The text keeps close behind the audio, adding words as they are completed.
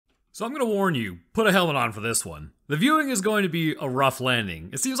So I'm gonna warn you, put a helmet on for this one. The viewing is going to be a rough landing.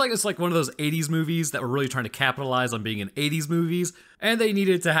 It seems like it's like one of those 80s movies that were really trying to capitalize on being in 80s movies, and they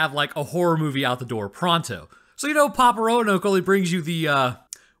needed to have like a horror movie out the door pronto. So you know, Papa Roanoke only brings you the,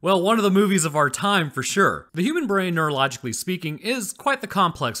 well, one of the movies of our time for sure. The human brain, neurologically speaking, is quite the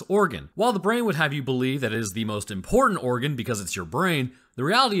complex organ. While the brain would have you believe that it is the most important organ because it's your brain, the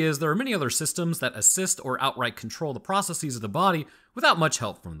reality is there are many other systems that assist or outright control the processes of the body without much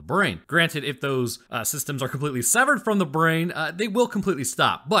help from the brain. Granted, if those systems are completely severed from the brain, they will completely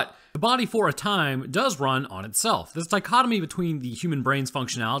stop. But the body, for a time, does run on itself. This dichotomy between the human brain's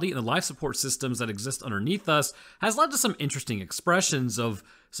functionality and the life support systems that exist underneath us has led to some interesting expressions of,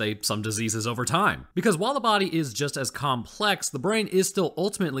 say, some diseases over time. Because while the body is just as complex, the brain is still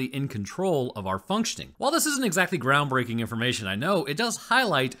ultimately in control of our functioning. While this isn't exactly groundbreaking information, I know, it does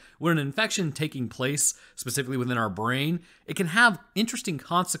highlight when an infection taking place, specifically within our brain, it can have interesting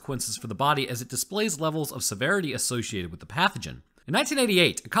consequences for the body as it displays levels of severity associated with the pathogen. In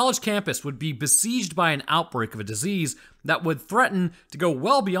 1988, a college campus would be besieged by an outbreak of a disease that would threaten to go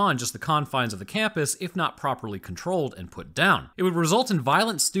well beyond just the confines of the campus if not properly controlled and put down. It would result in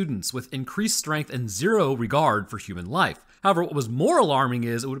violent students with increased strength and zero regard for human life. However, what was more alarming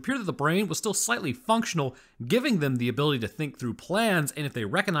is it would appear that the brain was still slightly functional, giving them the ability to think through plans, and if they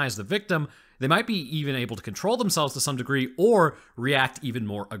recognize the victim, they might be even able to control themselves to some degree or react even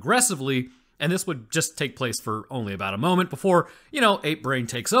more aggressively. And this would just take place for only about a moment before, ape brain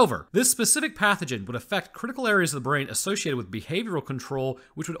takes over. This specific pathogen would affect critical areas of the brain associated with behavioral control,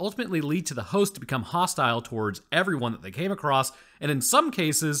 which would ultimately lead to the host to become hostile towards everyone that they came across, and in some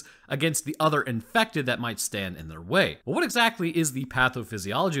cases, against the other infected that might stand in their way. Well, what exactly is the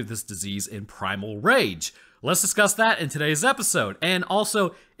pathophysiology of this disease in Primal Rage? Let's discuss that in today's episode. And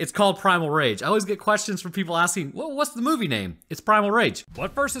also, it's called Primal Rage. I always get questions from people asking, well, what's the movie name? It's Primal Rage.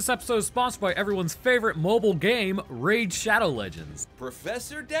 But first, this episode is sponsored by everyone's favorite mobile game, Raid Shadow Legends.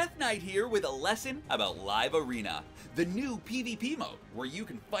 Professor Death Knight here with a lesson about Live Arena, the new PvP mode where you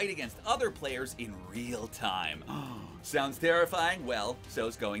can fight against other players in real time. Sounds terrifying? Well,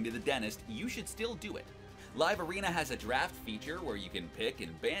 so's going to the dentist. You should still do it. Live Arena has a draft feature where you can pick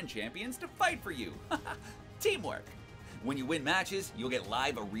and ban champions to fight for you. Teamwork. When you win matches, you'll get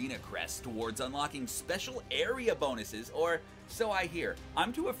Live Arena crests towards unlocking special area bonuses, or so I hear.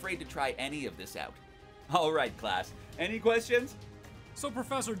 I'm too afraid to try any of this out. Alright class, any questions? So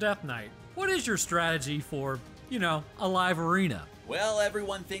Professor Death Knight, what is your strategy for, a Live Arena? Well,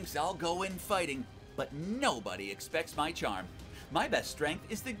 everyone thinks I'll go in fighting, but nobody expects my charm. My best strength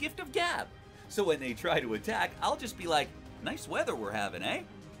is the gift of gab. So when they try to attack, I'll just be like, nice weather we're having, eh?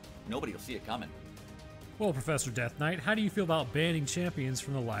 Nobody'll see it coming. Well, Professor Death Knight, how do you feel about banning champions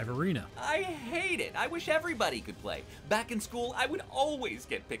from the Live Arena? I hate it. I wish everybody could play. Back in school, I would always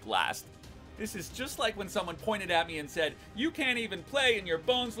get picked last. This is just like when someone pointed at me and said, you can't even play and your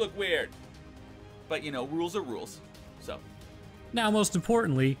bones look weird. But rules are rules, so. Now, most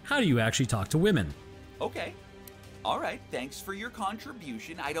importantly, how do you actually talk to women? Okay. All right, thanks for your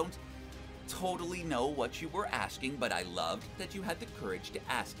contribution. I don't totally know what you were asking, but I loved that you had the courage to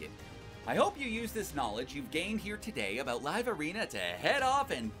ask it. I hope you use this knowledge you've gained here today about Live Arena to head off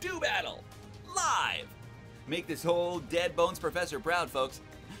and do battle. Live! Make this whole Dead Bones Professor proud, folks.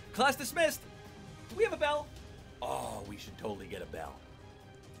 Class dismissed. Do we have a bell? Oh, we should totally get a bell.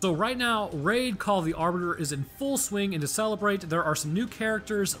 So right now, Raid Call of the Arbiter is in full swing, and to celebrate, there are some new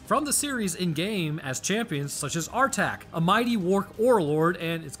characters from the series in-game as champions, such as Artak, a mighty Wark Warlord,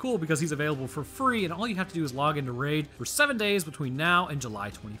 and it's cool because he's available for free, and all you have to do is log into Raid for 7 days between now and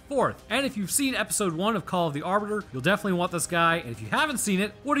July 24th. And if you've seen episode 1 of Call of the Arbiter, you'll definitely want this guy, and if you haven't seen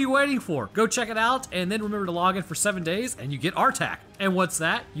it, what are you waiting for? Go check it out, and then remember to log in for 7 days, and you get Artak. And what's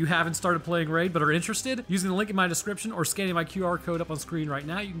that? You haven't started playing Raid but are interested? Using the link in my description or scanning my QR code up on screen right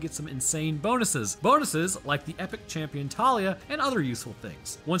now, you can get some insane bonuses. Bonuses like the epic champion Talia and other useful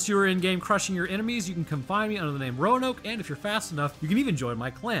things. Once you are in-game crushing your enemies, you can come find me under the name Roanoke, and if you're fast enough, you can even join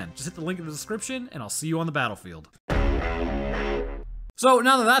my clan. Just hit the link in the description and I'll see you on the battlefield. So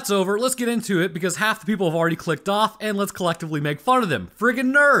now that that's over, let's get into it because half the people have already clicked off, and let's collectively make fun of them.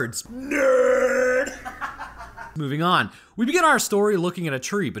 Friggin' nerds! Nerd! Moving on. We begin our story looking at a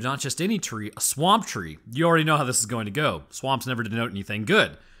tree, but not just any tree, a swamp tree. You already know how this is going to go. Swamps never denote anything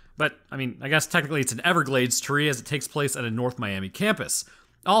good. But, I guess technically it's an Everglades tree as it takes place at a North Miami campus.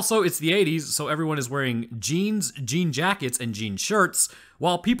 Also, it's the 80s, so everyone is wearing jeans, jean jackets, and jean shirts,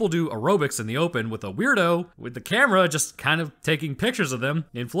 while people do aerobics in the open with a weirdo with the camera just kind of taking pictures of them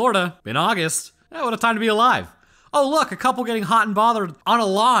in Florida in August. What a time to be alive. Oh look, a couple getting hot and bothered on a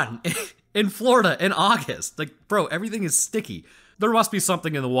lawn in Florida in August. Like, bro, everything is sticky. There must be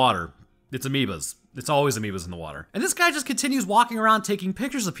something in the water. It's amoebas. It's always amoebas in the water. And this guy just continues walking around taking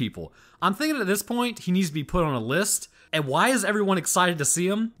pictures of people. I'm thinking at this point, he needs to be put on a list. And why is everyone excited to see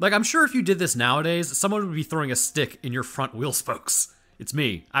him? Like, I'm sure if you did this nowadays, someone would be throwing a stick in your front wheel spokes. It's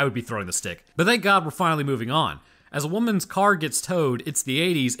me. I would be throwing the stick. But thank God we're finally moving on. As a woman's car gets towed, it's the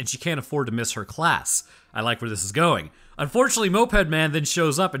 80s and she can't afford to miss her class. I like where this is going. Unfortunately, Moped Man then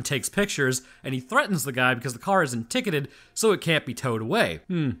shows up and takes pictures, and he threatens the guy because the car isn't ticketed, so it can't be towed away.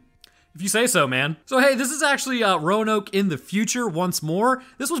 If you say so, man. So hey, this is actually Roanoke in the future once more.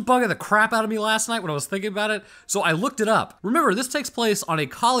 This was bugging the crap out of me last night when I was thinking about it, so I looked it up. Remember, this takes place on a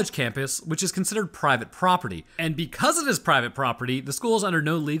college campus, which is considered private property. And because it is private property, the school is under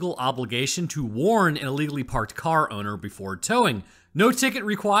no legal obligation to warn an illegally parked car owner before towing. No ticket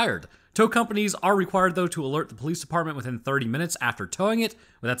required. Tow companies are required, though, to alert the police department within 30 minutes after towing it,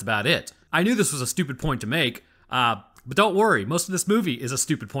 but that's about it. I knew this was a stupid point to make, but don't worry, most of this movie is a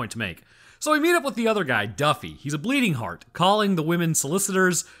stupid point to make. So we meet up with the other guy, Duffy. He's a bleeding heart, calling the women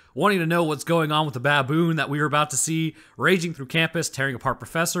solicitors, wanting to know what's going on with the baboon that we were about to see, raging through campus, tearing apart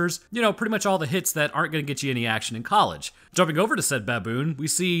professors. You know, pretty much all the hits that aren't going to get you any action in college. Jumping over to said baboon, we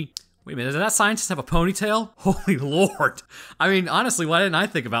see... Wait a minute, does that scientist have a ponytail? Holy Lord. I mean, honestly, why didn't I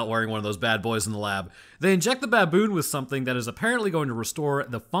think about wearing one of those bad boys in the lab? They inject the baboon with something that is apparently going to restore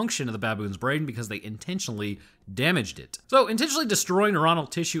the function of the baboon's brain because they intentionally damaged it. So, intentionally destroying neuronal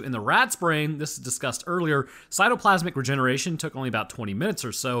tissue in the rat's brain, this is discussed earlier, cytoplasmic regeneration took only about 20 minutes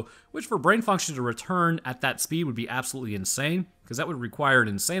or so, which for brain function to return at that speed would be absolutely insane, because that would require an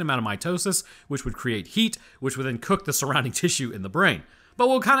insane amount of mitosis, which would create heat, which would then cook the surrounding tissue in the brain. But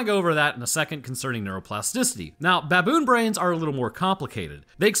we'll kind of go over that in a second concerning neuroplasticity. Now, baboon brains are a little more complicated.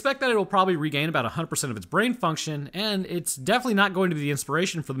 They expect that it'll probably regain about 100% of its brain function, and it's definitely not going to be the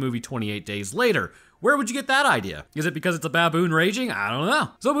inspiration for the movie 28 Days Later. Where would you get that idea? Is it because it's a baboon raging? I don't know.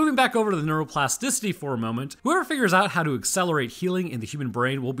 So moving back over to the neuroplasticity for a moment, whoever figures out how to accelerate healing in the human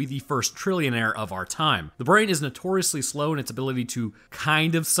brain will be the first trillionaire of our time. The brain is notoriously slow in its ability to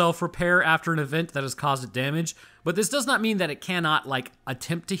kind of self-repair after an event that has caused it damage, but this does not mean that it cannot, like,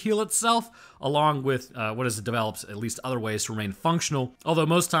 attempt to heal itself, along with what has developed at least other ways to remain functional, although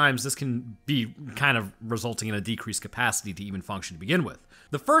most times this can be kind of resulting in a decreased capacity to even function to begin with.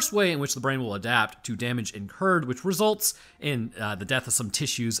 The first way in which the brain will adapt to damage incurred, which results in the death of some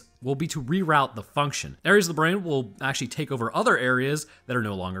tissues, will be to reroute the function. Areas of the brain will actually take over other areas that are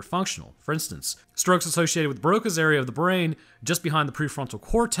no longer functional. For instance, strokes associated with Broca's area of the brain, just behind the prefrontal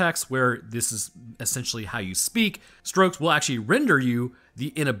cortex, where this is essentially how you speak, strokes will actually render you the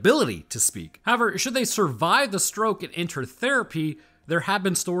inability to speak. However, should they survive the stroke and enter therapy, there have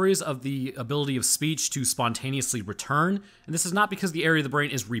been stories of the ability of speech to spontaneously return, and this is not because the area of the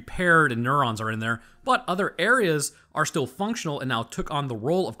brain is repaired and neurons are in there, but other areas are still functional and now took on the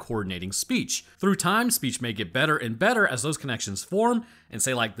role of coordinating speech. Through time, speech may get better and better as those connections form, and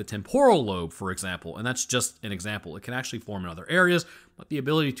say like the temporal lobe, for example, and that's just an example. It can actually form in other areas, but the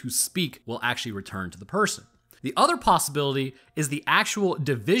ability to speak will actually return to the person. The other possibility is the actual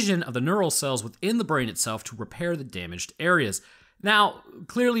division of the neural cells within the brain itself to repair the damaged areas. Now,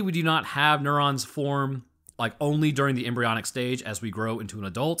 clearly we do not have neurons form like only during the embryonic stage as we grow into an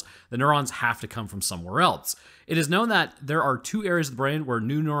adult. The neurons have to come from somewhere else. It is known that there are two areas of the brain where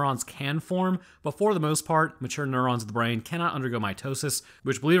new neurons can form, but for the most part, mature neurons of the brain cannot undergo mitosis,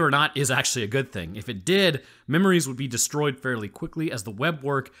 which, believe it or not, is actually a good thing. If it did, memories would be destroyed fairly quickly as the web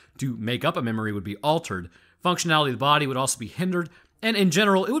work to make up a memory would be altered. Functionality of the body would also be hindered, and in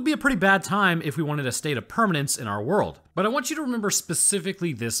general, it would be a pretty bad time if we wanted a state of permanence in our world. But I want you to remember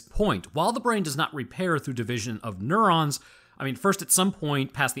specifically this point. While the brain does not repair through division of neurons, I mean, first at some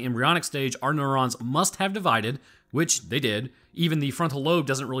point past the embryonic stage, our neurons must have divided, which they did. Even the frontal lobe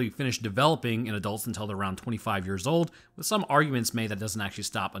doesn't really finish developing in adults until they're around 25 years old, with some arguments made that doesn't actually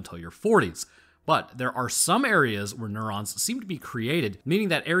stop until your 40s. But there are some areas where neurons seem to be created, meaning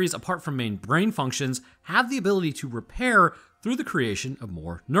that areas apart from main brain functions have the ability to repair through the creation of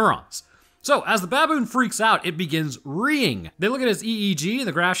more neurons. So as the baboon freaks out, it begins reeing. They look at his EEG and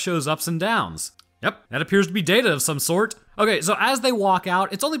the graph shows ups and downs. Yep, that appears to be data of some sort. Okay, so as they walk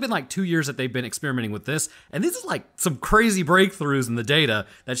out, it's only been like 2 years that they've been experimenting with this, and this is like some crazy breakthroughs in the data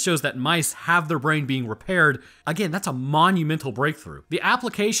that shows that mice have their brain being repaired. Again, that's a monumental breakthrough. The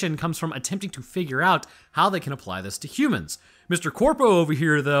application comes from attempting to figure out how they can apply this to humans. Mr. Corpo over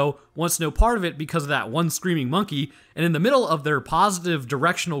here, though, wants no part of it because of that one screaming monkey, and in the middle of their positive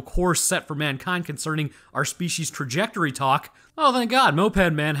directional course set for mankind concerning our species' trajectory talk, oh, thank God,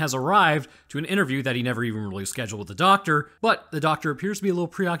 Moped Man has arrived to an interview that he never even really scheduled with the doctor, but the doctor appears to be a little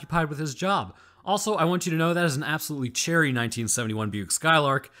preoccupied with his job. Also, I want you to know that is an absolutely cherry 1971 Buick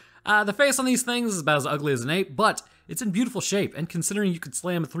Skylark. The face on these things is about as ugly as an ape, but it's in beautiful shape, and considering you could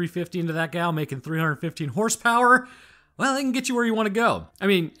slam a 350 into that gal making 315 horsepower, well, it can get you where you want to go. I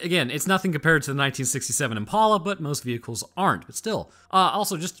mean, again, it's nothing compared to the 1967 Impala, but most vehicles aren't, but still.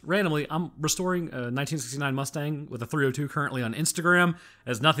 Also, just randomly, I'm restoring a 1969 Mustang with a 302 currently on Instagram. It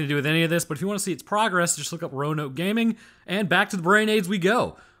has nothing to do with any of this, but if you want to see its progress, just look up Roanoke Gaming, and back to the brain aids we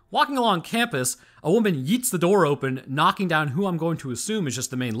go. Walking along campus, a woman yeets the door open, knocking down who I'm going to assume is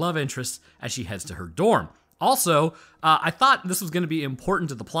just the main love interest as she heads to her dorm. Also, I thought this was going to be important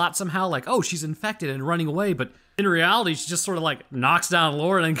to the plot somehow, like, oh, she's infected and running away, but in reality, she just sort of like knocks down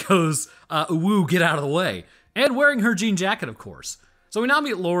Lauren and goes, woo, get out of the way. And wearing her jean jacket, of course. So we now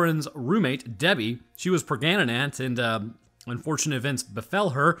meet Lauren's roommate, Debbie. She was pregnant and unfortunate events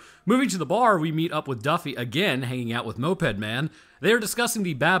befell her. Moving to the bar, we meet up with Duffy again, hanging out with Moped Man. They are discussing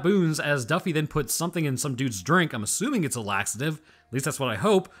the baboons as Duffy then puts something in some dude's drink. I'm assuming it's a laxative. At least that's what I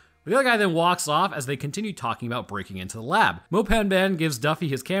hope. The other guy then walks off as they continue talking about breaking into the lab. Moped Man gives Duffy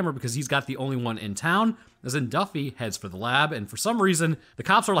his camera because he's got the only one in town, as then Duffy heads for the lab, and for some reason, the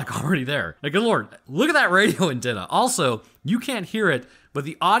cops are like already there. Like, good lord, look at that radio antenna. Also, you can't hear it, but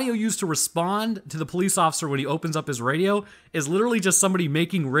the audio used to respond to the police officer when he opens up his radio is literally just somebody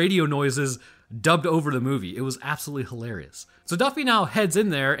making radio noises dubbed over the movie. It was absolutely hilarious. So Duffy now heads in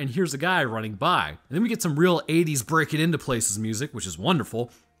there and hears a guy running by. And then we get some real 80s breaking into places music, which is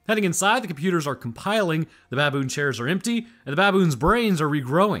wonderful. Heading inside, the computers are compiling, the baboon chairs are empty, and the baboon's brains are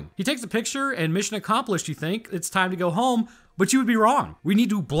regrowing. He takes a picture, and mission accomplished, you think. It's time to go home, but you would be wrong. We need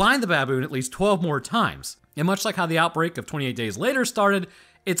to blind the baboon at least 12 more times. And much like how the outbreak of 28 Days Later started,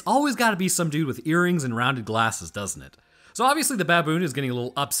 it's always got to be some dude with earrings and rounded glasses, doesn't it? So obviously the baboon is getting a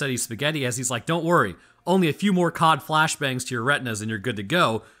little upsetty spaghetti as he's like, don't worry, only a few more COD flashbangs to your retinas and you're good to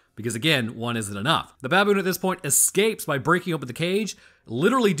go. Because again, one isn't enough. The baboon at this point escapes by breaking open the cage,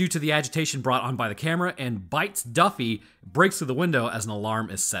 literally due to the agitation brought on by the camera, and bites Duffy, breaks through the window as an alarm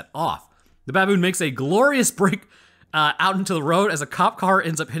is set off. The baboon makes a glorious break out into the road as a cop car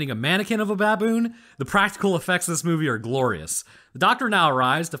ends up hitting a mannequin of a baboon. The practical effects of this movie are glorious. The doctor now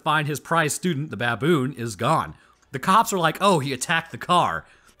arrives to find his prized student, the baboon, is gone. The cops are like, oh, he attacked the car.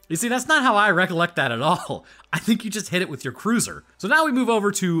 You see, that's not how I recollect that at all. I think you just hit it with your cruiser. So now we move over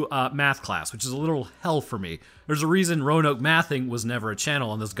to math class, which is a little hell for me. There's a reason Roanoke Mathing was never a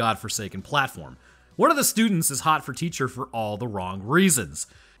channel on this godforsaken platform. One of the students is hot for teacher for all the wrong reasons.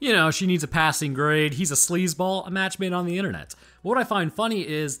 You know, she needs a passing grade, he's a sleazeball, a match made on the internet. What I find funny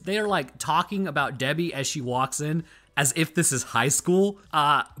is they are like talking about Debbie as she walks in as if this is high school.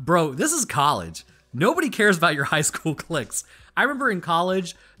 Bro, this is college. Nobody cares about your high school cliques. I remember in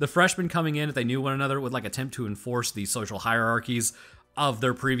college, the freshmen coming in, if they knew one another, would like attempt to enforce the social hierarchies of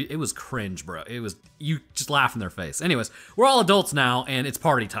their previous. It was cringe, bro. It was, you just laugh in their face. Anyways, we're all adults now and it's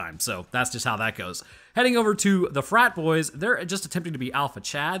party time, so that's just how that goes. Heading over to the frat boys, they're just attempting to be alpha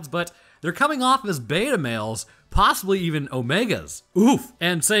chads, but they're coming off as beta males, possibly even omegas. Oof.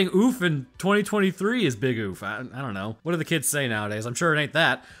 And saying oof in 2023 is big oof. I don't know. What do the kids say nowadays? I'm sure it ain't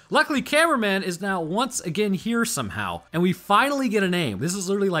that. Luckily, Cameraman is now once again here somehow, and we finally get a name. This is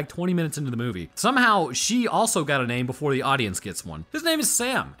literally like 20 minutes into the movie. Somehow, she also got a name before the audience gets one. His name is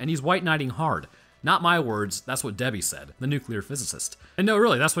Sam, and he's white knighting hard. Not my words, that's what Debbie said, the nuclear physicist. And no,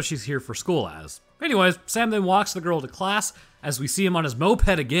 really, that's what she's here for school as. Anyways, Sam then walks the girl to class as we see him on his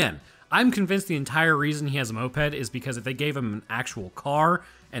moped again. I'm convinced the entire reason he has a moped is because if they gave him an actual car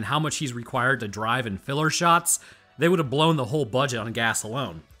and how much he's required to drive in filler shots, they would have blown the whole budget on gas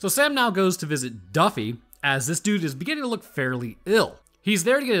alone. So Sam now goes to visit Duffy as this dude is beginning to look fairly ill. He's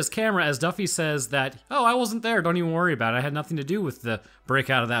there to get his camera as Duffy says that, oh, I wasn't there, don't even worry about it, I had nothing to do with the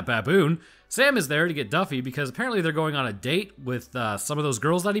breakout of that baboon. Sam is there to get Duffy because apparently they're going on a date with some of those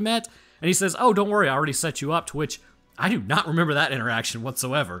girls that he met, and he says, oh, don't worry, I already set you up, to which I do not remember that interaction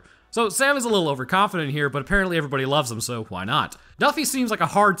whatsoever. So Sam is a little overconfident here, but apparently everybody loves him, so why not? Duffy seems like a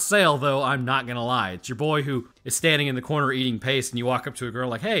hard sale, though, I'm not gonna lie. It's your boy who is standing in the corner eating paste, and you walk up to a girl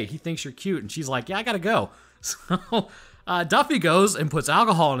like, hey, he thinks you're cute, and she's like, yeah, I gotta go. So Duffy goes and puts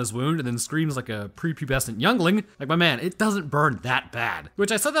alcohol in his wound and then screams like a prepubescent youngling. Like, my man, it doesn't burn that bad.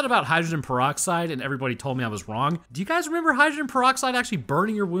 Which I said that about hydrogen peroxide and everybody told me I was wrong. Do you guys remember hydrogen peroxide actually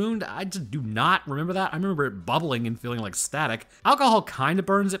burning your wound? I just do not remember that. I remember it bubbling and feeling like static. Alcohol kind of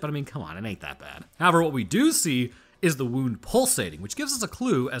burns it, but I mean, come on, it ain't that bad. However, what we do see is the wound pulsating, which gives us a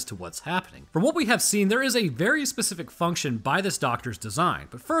clue as to what's happening. From what we have seen, there is a very specific function by this doctor's design,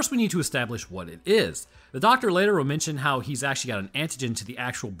 but first we need to establish what it is. The doctor later will mention how he's actually got an antigen to the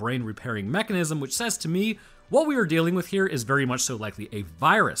actual brain repairing mechanism, which says to me, what we are dealing with here is very much so likely a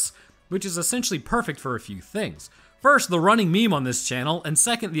virus. which is essentially perfect for a few things. First, the running meme on this channel, and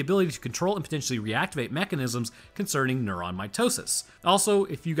second, the ability to control and potentially reactivate mechanisms concerning neuron mitosis. Also,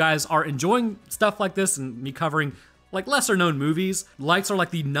 if you guys are enjoying stuff like this and me covering like lesser known movies, likes are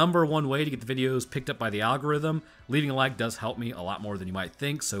like the #1 way to get the videos picked up by the algorithm. Leaving a like does help me a lot more than you might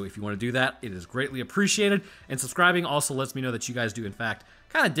think, so if you want to do that, it is greatly appreciated. And subscribing also lets me know that you guys do in fact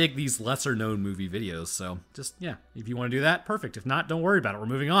kind of dig these lesser known movie videos, so just, yeah, if you want to do that, perfect. If not, don't worry about it, we're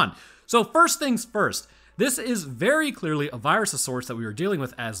moving on. So first things first. This is very clearly a virus of sorts that we are dealing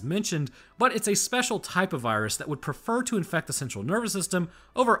with as mentioned, but it's a special type of virus that would prefer to infect the central nervous system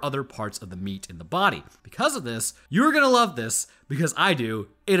over other parts of the meat in the body. Because of this, you're gonna love this, because I do.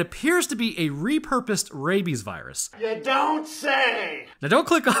 It appears to be a repurposed rabies virus. You don't say! Now don't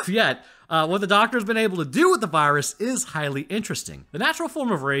click off yet. What the doctor's been able to do with the virus is highly interesting. The natural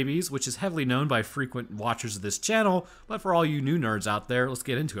form of rabies, which is heavily known by frequent watchers of this channel, but for all you new nerds out there, let's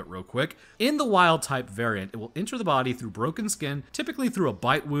get into it real quick. In the wild type variant, it will enter the body through broken skin, typically through a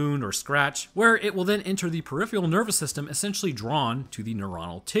bite wound or scratch, where it will then enter the peripheral nervous system, essentially drawn to the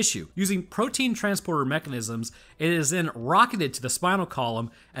neuronal tissue. Using protein transporter mechanisms, it is then rocketed to the spinal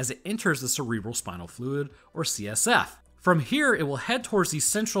column as it enters the cerebral spinal fluid, or CSF. From here, it will head towards the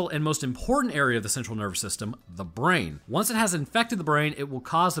central and most important area of the central nervous system, the brain. Once it has infected the brain, it will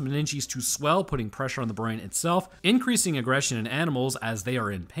cause the meninges to swell, putting pressure on the brain itself, increasing aggression in animals as they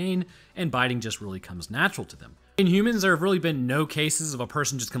are in pain, and biting just really comes natural to them. In humans, there have really been no cases of a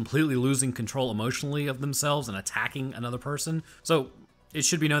person just completely losing control emotionally of themselves and attacking another person, so it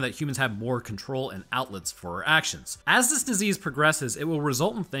should be known that humans have more control and outlets for our actions. As this disease progresses, it will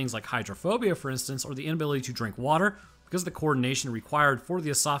result in things like hydrophobia, for instance, or the inability to drink water, because of the coordination required for the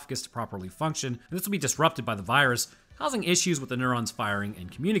esophagus to properly function, and this will be disrupted by the virus, causing issues with the neurons firing and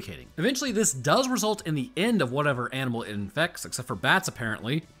communicating. Eventually, this does result in the end of whatever animal it infects, except for bats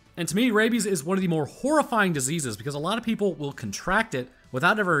apparently. And to me, rabies is one of the more horrifying diseases because a lot of people will contract it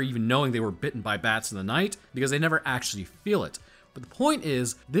without ever even knowing they were bitten by bats in the night because they never actually feel it. But the point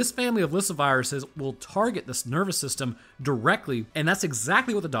is, this family of lyssaviruses will target this nervous system directly, and that's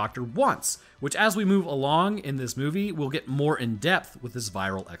exactly what the doctor wants, which as we move along in this movie, we'll get more in depth with this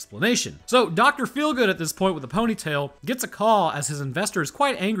viral explanation. So Dr. Feelgood at this point with a ponytail gets a call as his investor is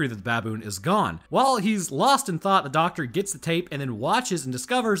quite angry that the baboon is gone. While he's lost in thought, the doctor gets the tape and then watches and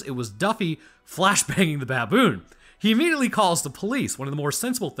discovers it was Duffy flashbanging the baboon. He immediately calls the police, one of the more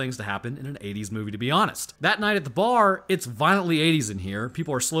sensible things to happen in an 80s movie, to be honest. That night at the bar, it's violently 80s in here.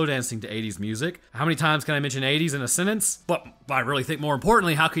 People are slow dancing to 80s music. How many times can I mention 80s in a sentence? But I really think more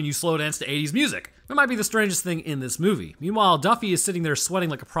importantly, how can you slow dance to 80s music? That might be the strangest thing in this movie. Meanwhile, Duffy is sitting there sweating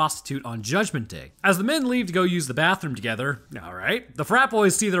like a prostitute on Judgment Day. As the men leave to go use the bathroom together, alright, the frat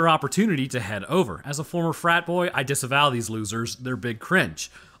boys see their opportunity to head over. As a former frat boy, I disavow these losers. They're big cringe.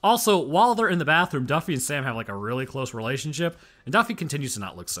 Also, while they're in the bathroom, Duffy and Sam have like a really close relationship, and Duffy continues to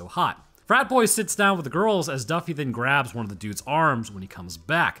not look so hot. Frat boy sits down with the girls as Duffy then grabs one of the dude's arms when he comes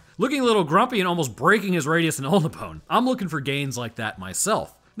back, looking a little grumpy and almost breaking his radius and ulna bone. I'm looking for gains like that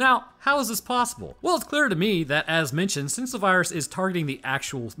myself. Now, how is this possible? Well, it's clear to me that, as mentioned, since the virus is targeting the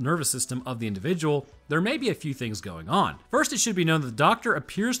actual nervous system of the individual, there may be a few things going on. First, it should be known that the doctor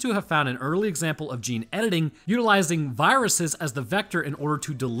appears to have found an early example of gene editing utilizing viruses as the vector in order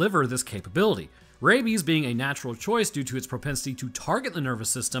to deliver this capability. Rabies being a natural choice due to its propensity to target the nervous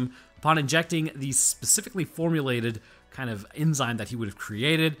system upon injecting the specifically formulated kind of enzyme that he would have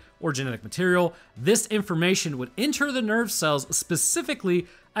created or genetic material. This information would enter the nerve cells specifically,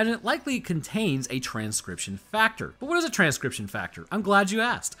 and it likely contains a transcription factor. But what is a transcription factor? I'm glad you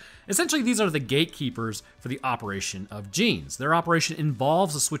asked. Essentially, these are the gatekeepers for the operation of genes. Their operation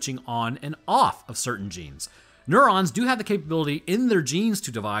involves the switching on and off of certain genes. Neurons do have the capability in their genes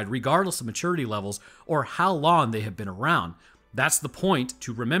to divide regardless of maturity levels or how long they have been around. That's the point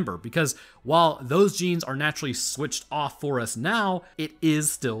to remember, because while those genes are naturally switched off for us now, it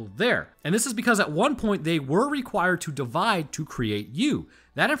is still there. And this is because at one point they were required to divide to create you.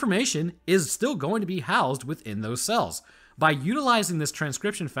 That information is still going to be housed within those cells. By utilizing this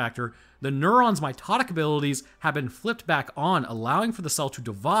transcription factor, the neuron's mitotic abilities have been flipped back on, allowing for the cell to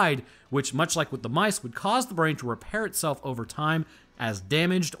divide, which, much like with the mice, would cause the brain to repair itself over time, as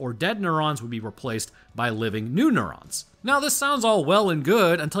damaged or dead neurons would be replaced by living new neurons. Now, this sounds all well and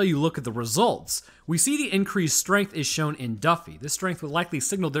good until you look at the results. We see the increased strength is shown in Duffy. This strength would likely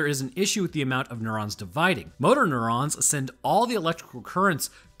signal there is an issue with the amount of neurons dividing. Motor neurons send all the electrical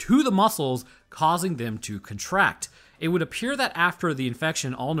currents to the muscles, causing them to contract. it would appear that after the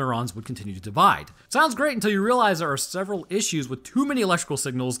infection, all neurons would continue to divide. Sounds great until you realize there are several issues with too many electrical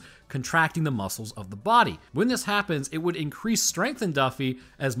signals contracting the muscles of the body. When this happens, it would increase strength in Duffy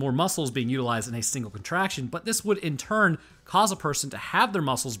as more muscles being utilized in a single contraction, but this would in turn cause a person to have their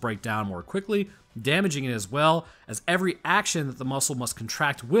muscles break down more quickly, damaging it as well, as every action that the muscle must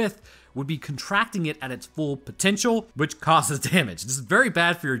contract with would be contracting it at its full potential, which causes damage. This is very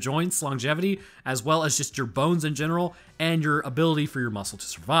bad for your joints, longevity, as well as just your bones in general, and your ability for your muscle to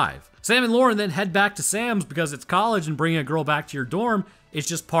survive. Sam and Lauren then head back to Sam's because it's college and bringing a girl back to your dorm is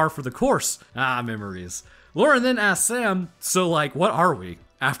just par for the course. Ah, memories. Lauren then asks Sam, so like, what are we?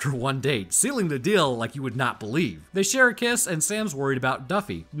 After one date, sealing the deal like you would not believe. They share a kiss, and Sam's worried about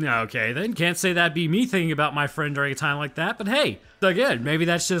Duffy. Okay, then can't say that'd be me thinking about my friend during a time like that, but hey, again, maybe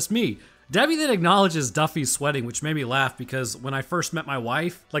that's just me. Debbie then acknowledges Duffy's sweating, which made me laugh because when I first met my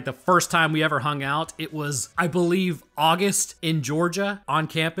wife, like the first time we ever hung out, it was, I believe, August in Georgia on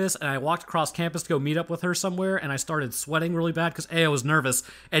campus, and I walked across campus to go meet up with her somewhere, and I started sweating really bad because A, I was nervous,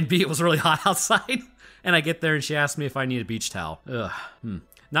 and B, it was really hot outside. And I get there and she asked me if I need a beach towel.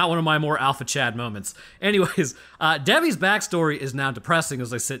 Not one of my more alpha Chad moments. Anyways, Debbie's backstory is now depressing as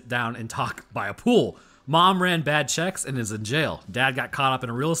they sit down and talk by a pool. Mom ran bad checks and is in jail. Dad got caught up in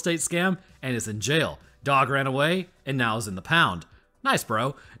a real estate scam and is in jail. Dog ran away and now is in the pound. Nice,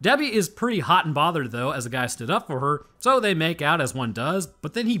 bro. Debbie is pretty hot and bothered, though, as a guy stood up for her, so they make out as one does,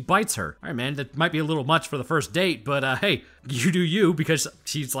 but then he bites her. All right, man, that might be a little much for the first date, but hey, you do you, because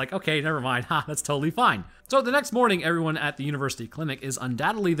she's like, okay, never mind, that's totally fine. So the next morning, everyone at the university clinic is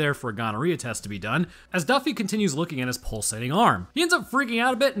undoubtedly there for a gonorrhea test to be done, as Duffy continues looking at his pulsating arm. He ends up freaking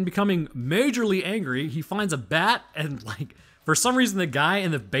out a bit and becoming majorly angry. He finds a bat and, like, for some reason the guy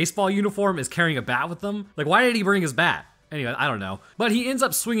in the baseball uniform is carrying a bat with them. Like, why did he bring his bat? Anyway, I don't know. But he ends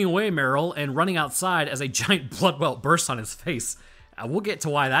up swinging away Merrill and running outside as a giant blood welt bursts on his face. We'll get to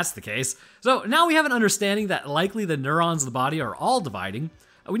why that's the case. So now we have an understanding that likely the neurons of the body are all dividing.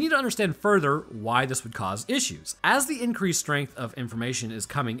 We need to understand further why this would cause issues. As the increased strength of information is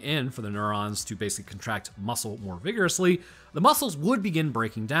coming in for the neurons to basically contract muscle more vigorously, the muscles would begin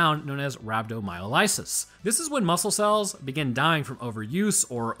breaking down, known as rhabdomyolysis. This is when muscle cells begin dying from overuse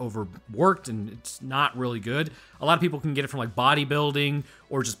or overworked, and it's not really good. A lot of people can get it from like bodybuilding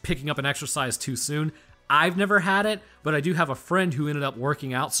or just picking up an exercise too soon. I've never had it, but I do have a friend who ended up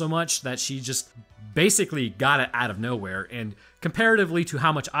working out so much that she just basically got it out of nowhere. And comparatively to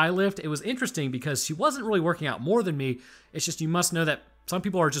how much I lift, it was interesting because she wasn't really working out more than me. It's just you must know that some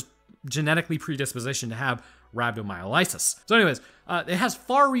people are just genetically predispositioned to have rhabdomyolysis. So anyways, it has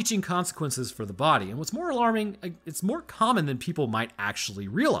far-reaching consequences for the body, and what's more alarming, it's more common than people might actually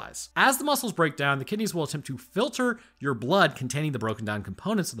realize. As the muscles break down, the kidneys will attempt to filter your blood containing the broken down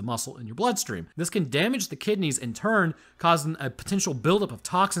components of the muscle in your bloodstream. This can damage the kidneys in turn, causing a potential buildup of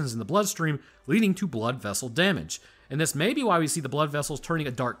toxins in the bloodstream, leading to blood vessel damage. And this may be why we see the blood vessels turning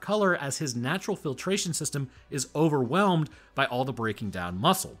a dark color, as his natural filtration system is overwhelmed by all the breaking down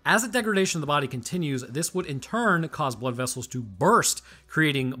muscle. As the degradation of the body continues, this would in turn cause blood vessels to burst,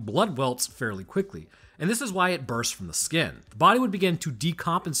 creating blood welts fairly quickly. And this is why it bursts from the skin. The body would begin to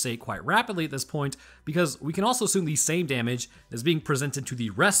decompensate quite rapidly at this point, because we can also assume the same damage is being presented to the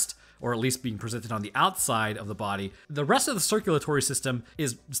rest, or at least being presented on the outside of the body. The rest of the circulatory system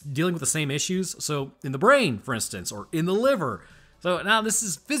is dealing with the same issues. So in the brain, for instance, or in the liver. So now this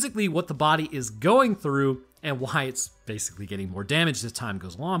is physically what the body is going through and why it's basically getting more damaged as time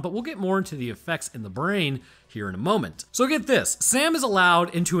goes on. But we'll get more into the effects in the brain here in a moment. So get this, Sam is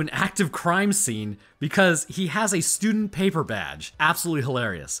allowed into an active crime scene because he has a student paper badge. Absolutely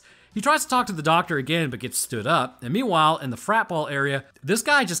hilarious. He tries to talk to the doctor again, but gets stood up. And meanwhile, in the frat ball area, this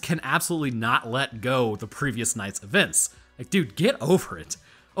guy just can absolutely not let go of the previous night's events. Like, dude, get over it.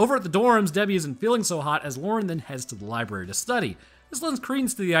 Over at the dorms, Debbie isn't feeling so hot as Lauren then heads to the library to study. This lends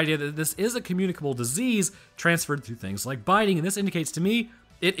credence to the idea that this is a communicable disease transferred through things like biting, and this indicates to me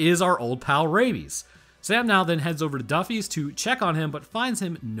it is our old pal rabies. Sam now then heads over to Duffy's to check on him, but finds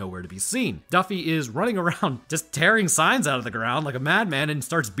him nowhere to be seen. Duffy is running around just tearing signs out of the ground like a madman and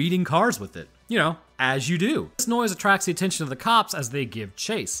starts beating cars with it. You know, as you do. This noise attracts the attention of the cops as they give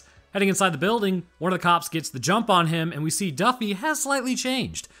chase. Heading inside the building, one of the cops gets the jump on him, and we see Duffy has slightly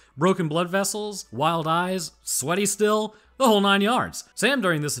changed. Broken blood vessels, wild eyes, sweaty still, the whole 9 yards. Sam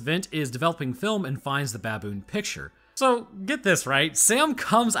during this event is developing film and finds the baboon picture. So, get this right, Sam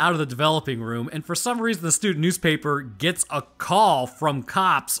comes out of the developing room, and for some reason the student newspaper gets a call from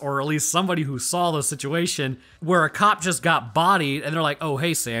cops, or at least somebody who saw the situation, where a cop just got bodied, and they're like, oh,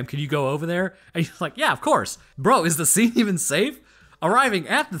 hey Sam, can you go over there? And he's like, yeah, of course. Bro, is the scene even safe? Arriving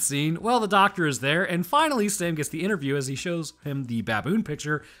at the scene, well, the doctor is there, and finally Sam gets the interview as he shows him the baboon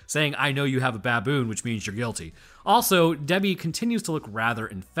picture, saying, "I know you have a baboon, which means you're guilty." Also, Debbie continues to look rather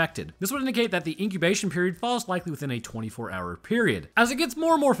infected. This would indicate that the incubation period falls likely within a 24-hour period. As it gets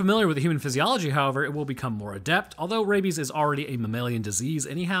more and more familiar with the human physiology, however, it will become more adept, although rabies is already a mammalian disease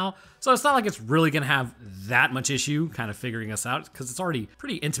anyhow, so it's not like it's really going to have that much issue kind of figuring us out, because it's already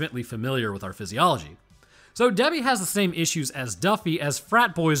pretty intimately familiar with our physiology. So Debbie has the same issues as Duffy. As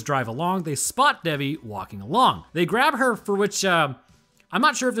frat boys drive along, they spot Debbie walking along. They grab her, for which I'm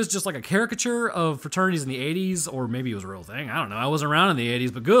not sure if this is just like a caricature of fraternities in the 80s, or maybe it was a real thing. I don't know. I wasn't around in the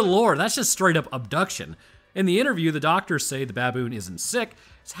 80s, but good lord, that's just straight up abduction. In the interview, the doctors say the baboon isn't sick.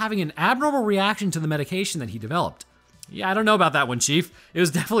 It's having an abnormal reaction to the medication that he developed. Yeah, I don't know about that one, Chief. It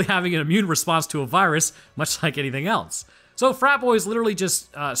was definitely having an immune response to a virus, much like anything else. So frat boys literally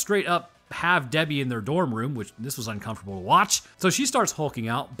just straight up have Debbie in their dorm room, which this was uncomfortable to watch. So she starts hulking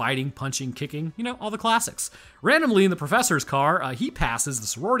out, biting, punching, kicking, you know, all the classics. Randomly in the professor's car, he passes the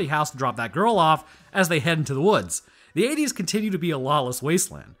sorority house to drop that girl off as they head into the woods. The 80s continue to be a lawless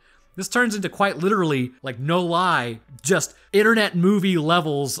wasteland. This turns into quite literally, like no lie, just internet movie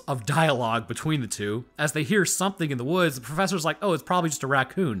levels of dialogue between the two. As they hear something in the woods, the professor's like, oh, it's probably just a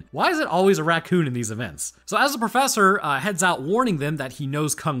raccoon. Why is it always a raccoon in these events? So as the professor heads out warning them that he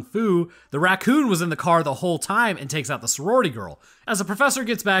knows Kung Fu, the raccoon was in the car the whole time and takes out the sorority girl. As the professor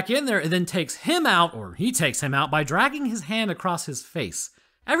gets back in there, it then takes him out, or he takes him out, by dragging his hand across his face.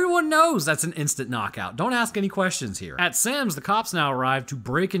 Everyone knows that's an instant knockout. Don't ask any questions here. At Sam's, the cops now arrive to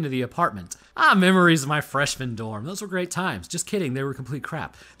break into the apartment. Memories of my freshman dorm. Those were great times. Just kidding, they were complete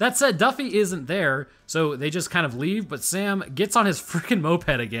crap. That said, Duffy isn't there, so they just kind of leave, but Sam gets on his freaking moped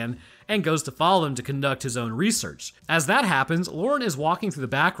again and goes to follow them to conduct his own research. As that happens, Lauren is walking through the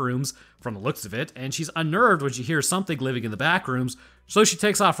back rooms, from the looks of it, and she's unnerved when she hears something living in the back rooms, so she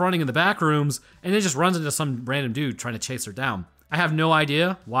takes off running in the back rooms and then just runs into some random dude trying to chase her down. I have no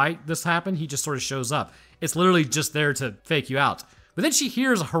idea why this happened. He just sort of shows up. It's literally just there to fake you out. But then she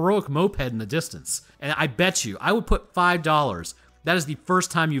hears a heroic moped in the distance. And I bet you, I would put $5. That is the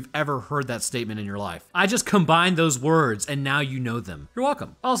first time you've ever heard that statement in your life. I just combined those words and now you know them. You're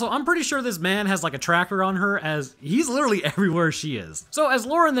welcome. Also, I'm pretty sure this man has like a tracker on her, as he's literally everywhere she is. So as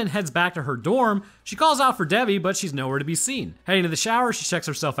Lauren then heads back to her dorm, she calls out for Debbie, but she's nowhere to be seen. Heading to the shower, she checks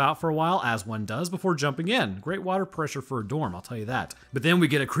herself out for a while, as one does, before jumping in. Great water pressure for a dorm, I'll tell you that. But then we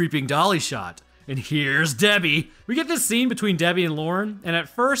get a creeping dolly shot. And here's Debbie. We get this scene between Debbie and Lauren, and at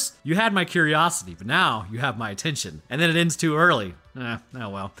first, you had my curiosity, but now you have my attention. And then it ends too early. Oh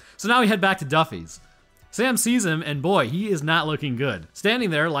well. So now we head back to Duffy's. Sam sees him, and boy, he is not looking good.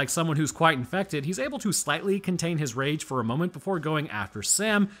 Standing there like someone who's quite infected, he's able to slightly contain his rage for a moment before going after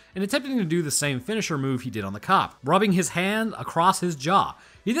Sam and attempting to do the same finisher move he did on the cop, rubbing his hand across his jaw.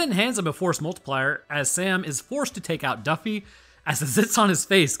 He then hands him a force multiplier as Sam is forced to take out Duffy, as the zits on his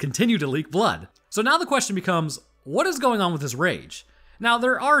face continue to leak blood. So now the question becomes, what is going on with his rage? Now,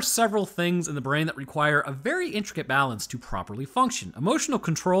 there are several things in the brain that require a very intricate balance to properly function. Emotional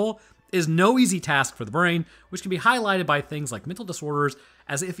control is no easy task for the brain, which can be highlighted by things like mental disorders,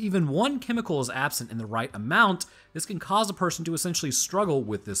 as if even one chemical is absent in the right amount, this can cause a person to essentially struggle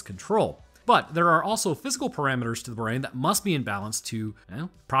with this control. But there are also physical parameters to the brain that must be in balance to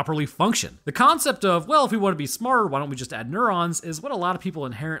properly function. The concept of, well, if we want to be smarter, why don't we just add neurons, is what a lot of people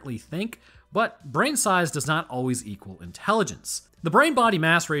inherently think, but brain size does not always equal intelligence. The brain-body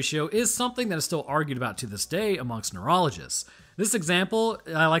mass ratio is something that is still argued about to this day amongst neurologists. This example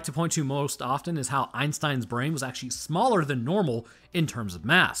I like to point to most often is how Einstein's brain was actually smaller than normal in terms of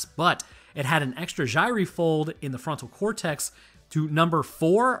mass, but it had an extra gyri fold in the frontal cortex to number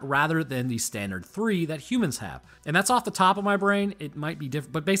 4 rather than the standard 3 that humans have. And that's off the top of my brain. It might be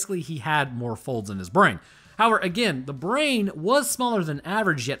different, but basically he had more folds in his brain. However, again, the brain was smaller than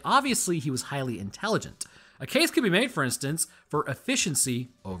average, yet obviously he was highly intelligent. A case could be made, for instance, for efficiency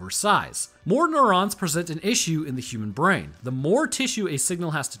over size. More neurons present an issue in the human brain. The more tissue a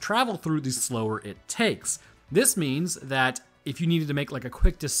signal has to travel through, the slower it takes. This means that if you needed to make like a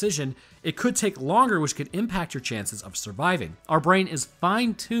quick decision, it could take longer, which could impact your chances of surviving. Our brain is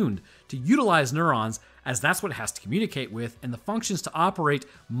fine-tuned to utilize neurons, as that's what it has to communicate with, and the functions to operate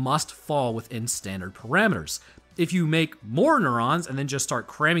must fall within standard parameters. If you make more neurons and then just start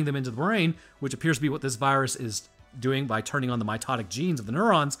cramming them into the brain, which appears to be what this virus is doing by turning on the mitotic genes of the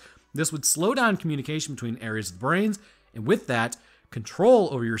neurons, this would slow down communication between areas of the brains, and with that, control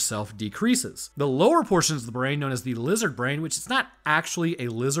over yourself decreases. The lower portions of the brain, known as the lizard brain, which is not actually a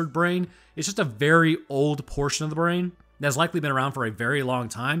lizard brain, it's just a very old portion of the brain that's likely been around for a very long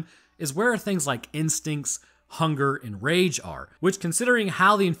time, is where things like instincts, hunger, and rage are, which considering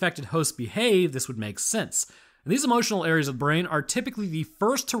how the infected hosts behave, this would make sense. And these emotional areas of the brain are typically the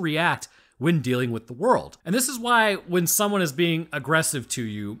first to react when dealing with the world. And this is why when someone is being aggressive to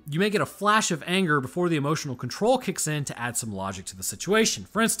you, you may get a flash of anger before the emotional control kicks in to add some logic to the situation.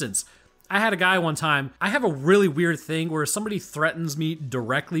 For instance, I had a guy one time, I have a really weird thing where somebody threatens me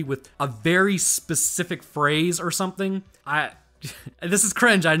directly with a very specific phrase or something. This is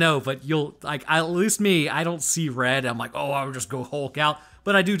cringe, I know, but at least me, I don't see red. I'm like, oh, I'll just go Hulk out.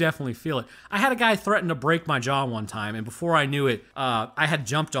 But I do definitely feel it. I had a guy threaten to break my jaw one time, and before I knew it, I had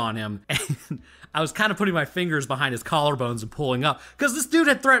jumped on him, and I was kind of putting my fingers behind his collarbones and pulling up, because this dude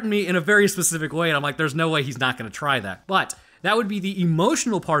had threatened me in a very specific way, and I'm like, there's no way he's not going to try that. But that would be the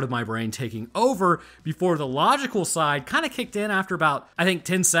emotional part of my brain taking over before the logical side kind of kicked in after about, I think,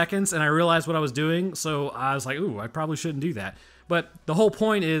 10 seconds, and I realized what I was doing, so I was like, ooh, I probably shouldn't do that. But the whole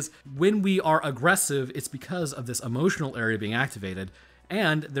point is, when we are aggressive, it's because of this emotional area being activated.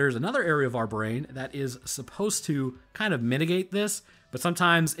 And there's another area of our brain that is supposed to kind of mitigate this, but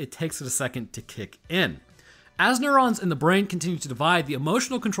sometimes it takes it a second to kick in. As neurons in the brain continue to divide, the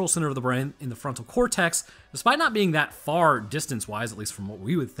emotional control center of the brain in the frontal cortex, despite not being that far distance-wise, at least from what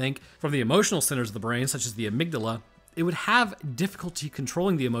we would think, from the emotional centers of the brain, such as the amygdala, it would have difficulty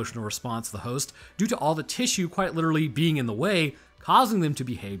controlling the emotional response of the host due to all the tissue quite literally being in the way, causing them to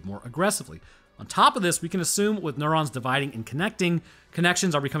behave more aggressively. On top of this, we can assume with neurons dividing and connecting,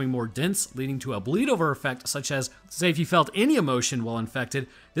 connections are becoming more dense, leading to a bleed-over effect, such as, say, if you felt any emotion while infected,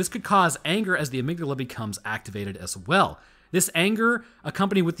 this could cause anger as the amygdala becomes activated as well. This anger,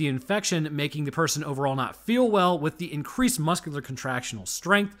 accompanied with the infection, making the person overall not feel well with the increased muscular contractional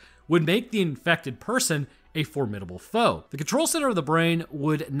strength, would make the infected person a formidable foe. The control center of the brain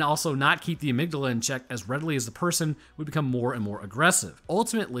would also not keep the amygdala in check as readily as the person would become more and more aggressive.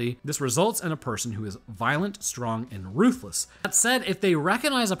 Ultimately, this results in a person who is violent, strong, and ruthless. That said, if they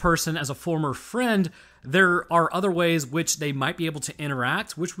recognize a person as a former friend, there are other ways which they might be able to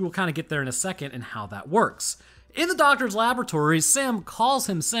interact, which we will kind of get there in a second and how that works. In the doctor's laboratory, Sam calls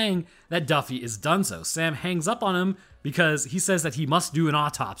him saying that Duffy is donezo. Sam hangs up on him because he says that he must do an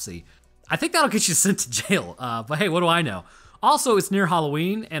autopsy. I think that'll get you sent to jail, but hey, what do I know? Also, it's near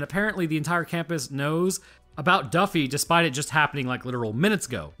Halloween, and apparently the entire campus knows about Duffy despite it just happening like literal minutes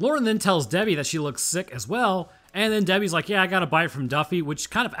ago. Lauren then tells Debbie that she looks sick as well, and then Debbie's like, yeah, I got a bite from Duffy, which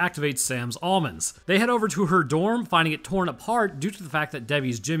kind of activates Sam's almonds. They head over to her dorm, finding it torn apart due to the fact that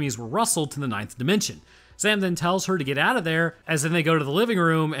Debbie's jimmies were rustled to the 9th dimension. Sam then tells her to get out of there, as then they go to the living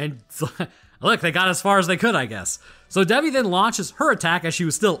room, and look, they got as far as they could, I guess. So Debbie then launches her attack as she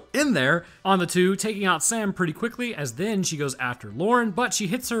was still in there on the two, taking out Sam pretty quickly, as then she goes after Lauren, but she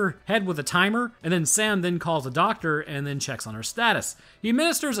hits her head with a timer, and then Sam then calls a doctor and then checks on her status. He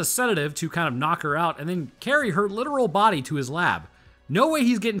administers a sedative to kind of knock her out and then carry her literal body to his lab. No way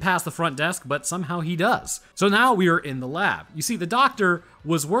he's getting past the front desk, but somehow he does. So now we are in the lab. You see, the doctor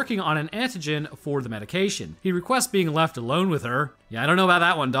was working on an antigen for the medication. He requests being left alone with her. Yeah, I don't know about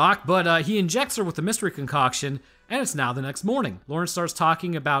that one, Doc, but he injects her with the mystery concoction, and it's now the next morning. Lauren starts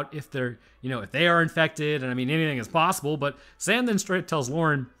talking about if they're, if they are infected, and I mean, anything is possible, but Sam then straight tells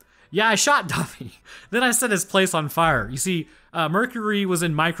Lauren, yeah, I shot Duffy. Then I set his place on fire. You see, Mercury was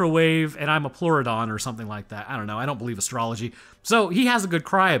in microwave, and I'm a Pleurodon or something like that. I don't know. I don't believe astrology. So he has a good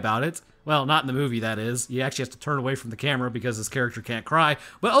cry about it. Well, not in the movie, that is. He actually has to turn away from the camera because his character can't cry.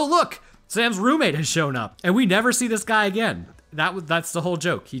 But oh, look! Sam's roommate has shown up, and we never see this guy again. That's the whole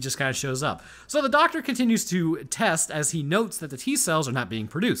joke. He just kind of shows up. So the doctor continues to test as he notes that the T cells are not being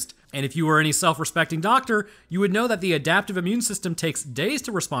produced. And if you were any self-respecting doctor, you would know that the adaptive immune system takes days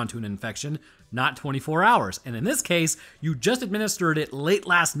to respond to an infection, not 24 hours. And in this case, you just administered it late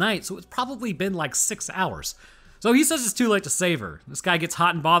last night, so it's probably been like 6 hours. So he says it's too late to save her. This guy gets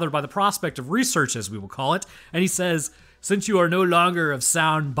hot and bothered by the prospect of research, as we will call it, and he says, since you are no longer of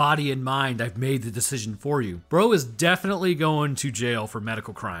sound body and mind, I've made the decision for you. Bro is definitely going to jail for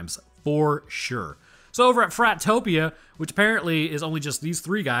medical crimes, for sure. So over at Fratopia, which apparently is only just these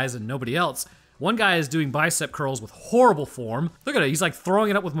 3 guys and nobody else, one guy is doing bicep curls with horrible form. Look at it, he's like throwing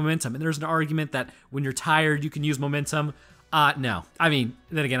it up with momentum, and there's an argument that when you're tired, you can use momentum. No. I mean,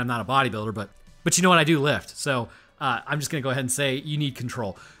 then again, I'm not a bodybuilder, but you know what, I do lift, so I'm just gonna go ahead and say you need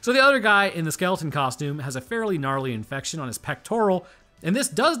control. So the other guy in the skeleton costume has a fairly gnarly infection on his pectoral, and this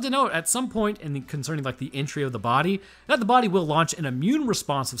does denote at some point concerning like the entry of the body, that the body will launch an immune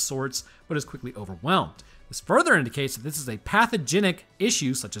response of sorts, but is quickly overwhelmed. This further indicates that this is a pathogenic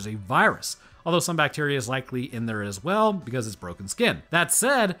issue such as a virus, although some bacteria is likely in there as well because it's broken skin. That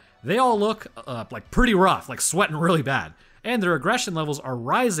said, they all look like pretty rough, like sweating really bad. and their aggression levels are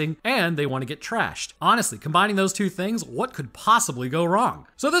rising, and they want to get trashed. Honestly, combining those two things, what could possibly go wrong?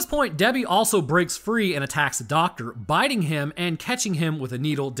 So at this point, Debbie also breaks free and attacks the doctor, biting him and catching him with a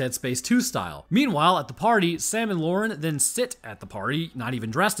needle Dead Space 2 style. Meanwhile, at the party, Sam and Lauren then sit at the party, not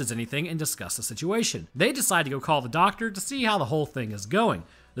even dressed as anything, and discuss the situation. They decide to go call the doctor to see how the whole thing is going.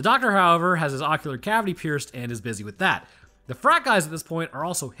 The doctor, however, has his ocular cavity pierced and is busy with that. The frat guys at this point are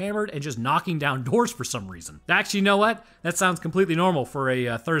also hammered and just knocking down doors for some reason. Actually, you know what? That sounds completely normal for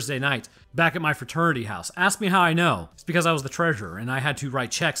a Thursday night back at my fraternity house. Ask me how I know. It's because I was the treasurer and I had to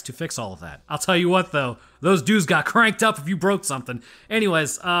write checks to fix all of that. I'll tell you what though, those dues got cranked up if you broke something.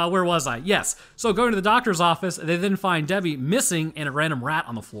 Anyways, where was I? Yes. So going to the doctor's office, they then find Debbie missing and a random rat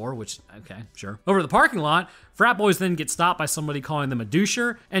on the floor, which, okay, sure. Over at the parking lot, frat boys then get stopped by somebody calling them a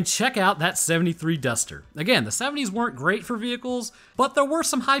doucher, and check out that 73 Duster. Again, the 70s weren't great for vehicles, but there were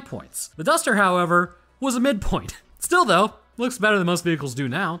some high points. The Duster, however, was a midpoint. Still though, looks better than most vehicles do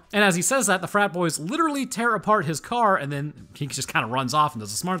now. And as he says that, the frat boys literally tear apart his car and then he just kind of runs off and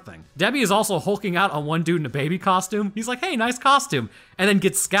does a smart thing. Debbie is also hulking out on one dude in a baby costume. He's like, hey, nice costume. And then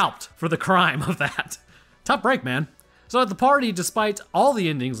gets scalped for the crime of that. Tough break, man. So at the party, despite all the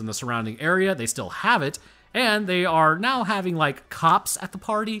endings in the surrounding area, they still have it. And they are now having like cops at the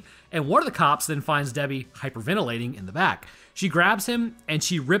party. And one of the cops then finds Debbie hyperventilating in the back. She grabs him and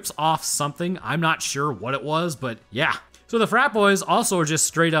she rips off something. I'm not sure what it was, but yeah. So the frat boys also are just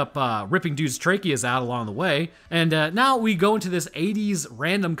straight up ripping dudes' tracheas out along the way. And now we go into this 80s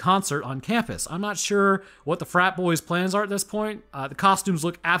random concert on campus. I'm not sure what the frat boys' plans are at this point. The costumes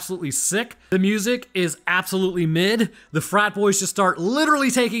look absolutely sick. The music is absolutely mid. The frat boys just start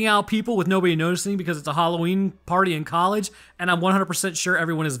literally taking out people with nobody noticing because it's a Halloween party in college. And I'm 100% sure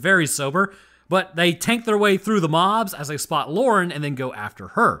everyone is very sober. But they tank their way through the mobs as they spot Lauren and then go after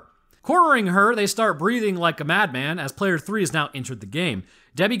her. Cornering her, they start breathing like a madman as player 3 has now entered the game.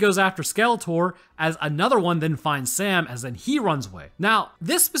 Debbie goes after Skeletor as another one then finds Sam as then he runs away. Now,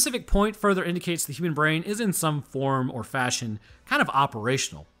 this specific point further indicates the human brain is in some form or fashion kind of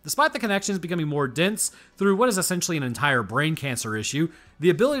operational. Despite the connections becoming more dense through what is essentially an entire brain cancer issue, the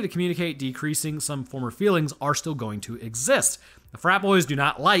ability to communicate decreasing some former feelings are still going to exist. The frat boys do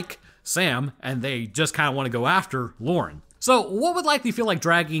not like Sam and they just kind of want to go after Lauren. So what would likely feel like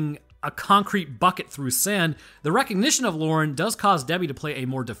dragging a concrete bucket through sand, the recognition of Lauren does cause Debbie to play a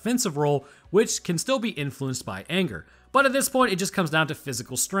more defensive role, which can still be influenced by anger. But at this point, it just comes down to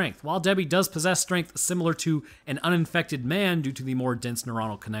physical strength. While Debbie does possess strength similar to an uninfected man due to the more dense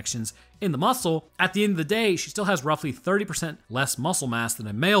neuronal connections in the muscle, at the end of the day, she still has roughly 30% less muscle mass than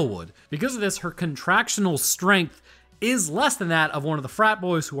a male would. Because of this, her contractional strength is less than that of one of the frat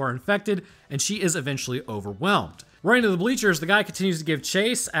boys who are infected, and she is eventually overwhelmed. Running to the bleachers, the guy continues to give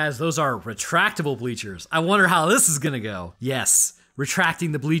chase as those are retractable bleachers. I wonder how this is gonna go. Yes,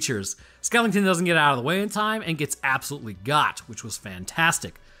 retracting the bleachers. Skellington doesn't get out of the way in time and gets absolutely got, which was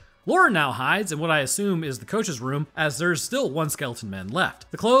fantastic. Lauren now hides in what I assume is the coach's room as there's still one skeleton man left.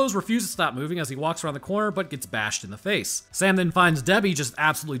 The clothes refuse to stop moving as he walks around the corner but gets bashed in the face. Sam then finds Debbie just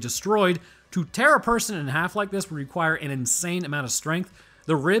absolutely destroyed. To tear a person in half like this would require an insane amount of strength.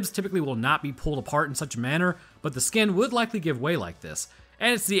 The ribs typically will not be pulled apart in such a manner, but the skin would likely give way like this.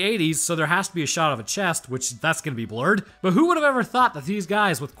 And it's the 80s, so there has to be a shot of a chest, which that's going to be blurred. But who would have ever thought that these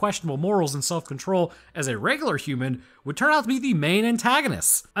guys with questionable morals and self-control as a regular human would turn out to be the main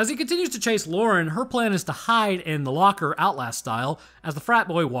antagonists? As he continues to chase Lauren, her plan is to hide in the locker Outlast style as the frat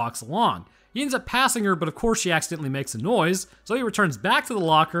boy walks along. He ends up passing her, but of course she accidentally makes a noise, so he returns back to the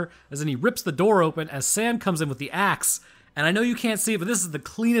locker as then he rips the door open as Sam comes in with the axe. And I know you can't see it, but this is the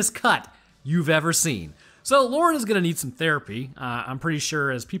cleanest cut you've ever seen. So Lauren is going to need some therapy. I'm pretty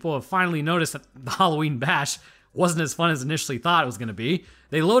sure as people have finally noticed that the Halloween bash wasn't as fun as initially thought it was going to be.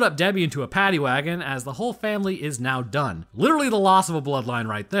 They load up Debbie into a paddy wagon as the whole family is now done. Literally the loss of a bloodline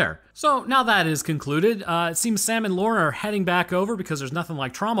right there. So now that is concluded, it seems Sam and Lauren are heading back over because there's nothing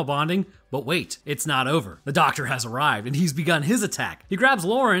like trauma bonding. But wait, it's not over. The doctor has arrived and he's begun his attack. He grabs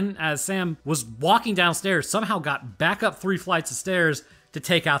Lauren as Sam was walking downstairs, somehow got back up 3 flights of stairs to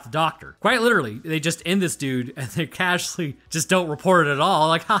take out the doctor. Quite literally, they just end this dude and they casually just don't report it at all.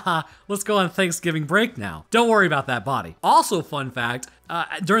 Like, haha, let's go on Thanksgiving break now. Don't worry about that body. Also, fun fact,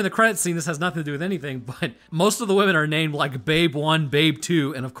 during the credits scene, this has nothing to do with anything, but most of the women are named like Babe 1, Babe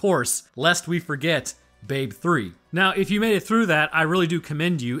 2, and of course, lest we forget, Babe 3. Now, if you made it through that, I really do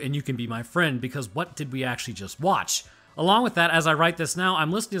commend you and you can be my friend because what did we actually just watch? Along with that, as I write this now,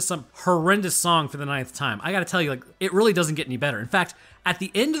 I'm listening to some horrendous song for the 9th time. I gotta tell you, like, it really doesn't get any better. In fact, at the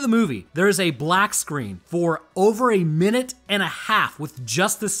end of the movie, there is a black screen for over 1.5 minutes with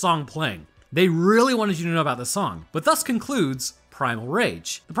just this song playing. They really wanted you to know about this song, but thus concludes Primal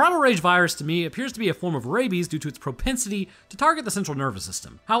Rage. The Primal Rage virus to me appears to be a form of rabies due to its propensity to target the central nervous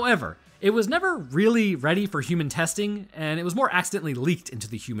system. However, it was never really ready for human testing, and it was more accidentally leaked into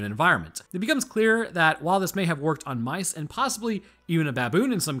the human environment. It becomes clear that while this may have worked on mice and possibly even a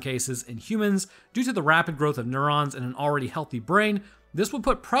baboon in some cases, in humans, due to the rapid growth of neurons in an already healthy brain, this would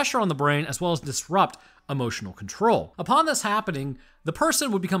put pressure on the brain as well as disrupt emotional control. Upon this happening, the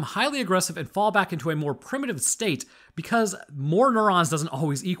person would become highly aggressive and fall back into a more primitive state because more neurons doesn't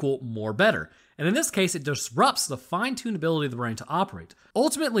always equal more better. And in this case, it disrupts the fine-tuned ability of the brain to operate.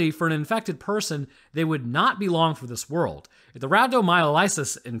 Ultimately, for an infected person, they would not be long for this world. If the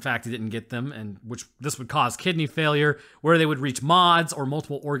rhabdomyolysis, in fact, didn't get them, and which this would cause kidney failure, where they would reach MODS or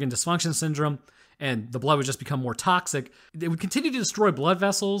multiple organ dysfunction syndrome, and the blood would just become more toxic. It would continue to destroy blood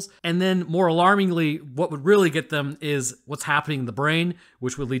vessels, and then more alarmingly, what would really get them is what's happening in the brain,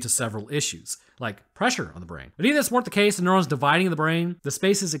 which would lead to several issues, like pressure on the brain. But even if this weren't the case, the neurons dividing in the brain, the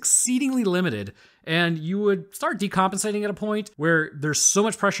space is exceedingly limited, and you would start decompensating at a point where there's so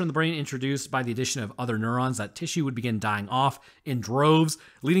much pressure in the brain introduced by the addition of other neurons that tissue would begin dying off in droves,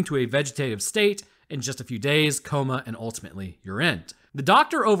 leading to a vegetative state, in just a few days, coma, and ultimately your end. The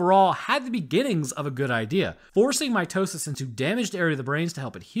doctor overall had the beginnings of a good idea. Forcing mitosis into damaged area of the brains to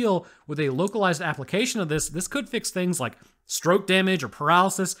help it heal with a localized application of this could fix things like stroke damage or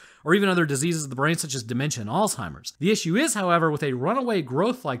paralysis, or even other diseases of the brain such as dementia and Alzheimer's. The issue is, however, with a runaway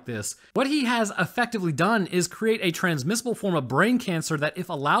growth like this, what he has effectively done is create a transmissible form of brain cancer that, if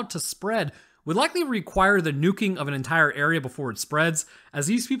allowed to spread, would likely require the nuking of an entire area before it spreads, as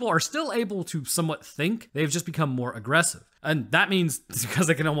these people are still able to somewhat think, they've just become more aggressive. And that means, because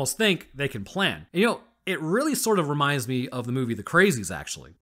they can almost think, they can plan. And, you know, it really sort of reminds me of the movie The Crazies,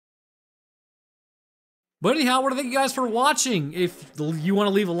 actually. But anyhow, I want to thank you guys for watching. If you want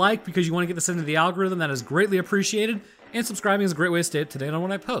to leave a like because you want to get this into the algorithm, that is greatly appreciated. And subscribing is a great way to stay up to date on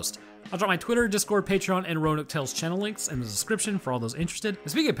when I post. I'll drop my Twitter, Discord, Patreon, and Roanoke Tales channel links in the description for all those interested.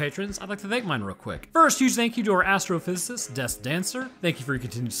 And speaking of patrons, I'd like to thank mine real quick. First, huge thank you to our astrophysicist, Desk Dancer. Thank you for your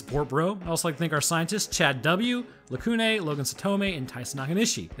continued support, bro. I'd also like to thank our scientists, Chad W., Lakune, Logan Satome, and Tyson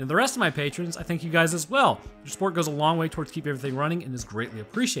Nakanishi. And the rest of my patrons, I thank you guys as well. Your support goes a long way towards keeping everything running and is greatly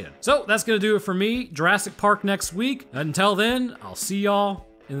appreciated. So that's gonna do it for me. Jurassic Park next week. Until then, I'll see y'all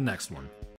in the next one.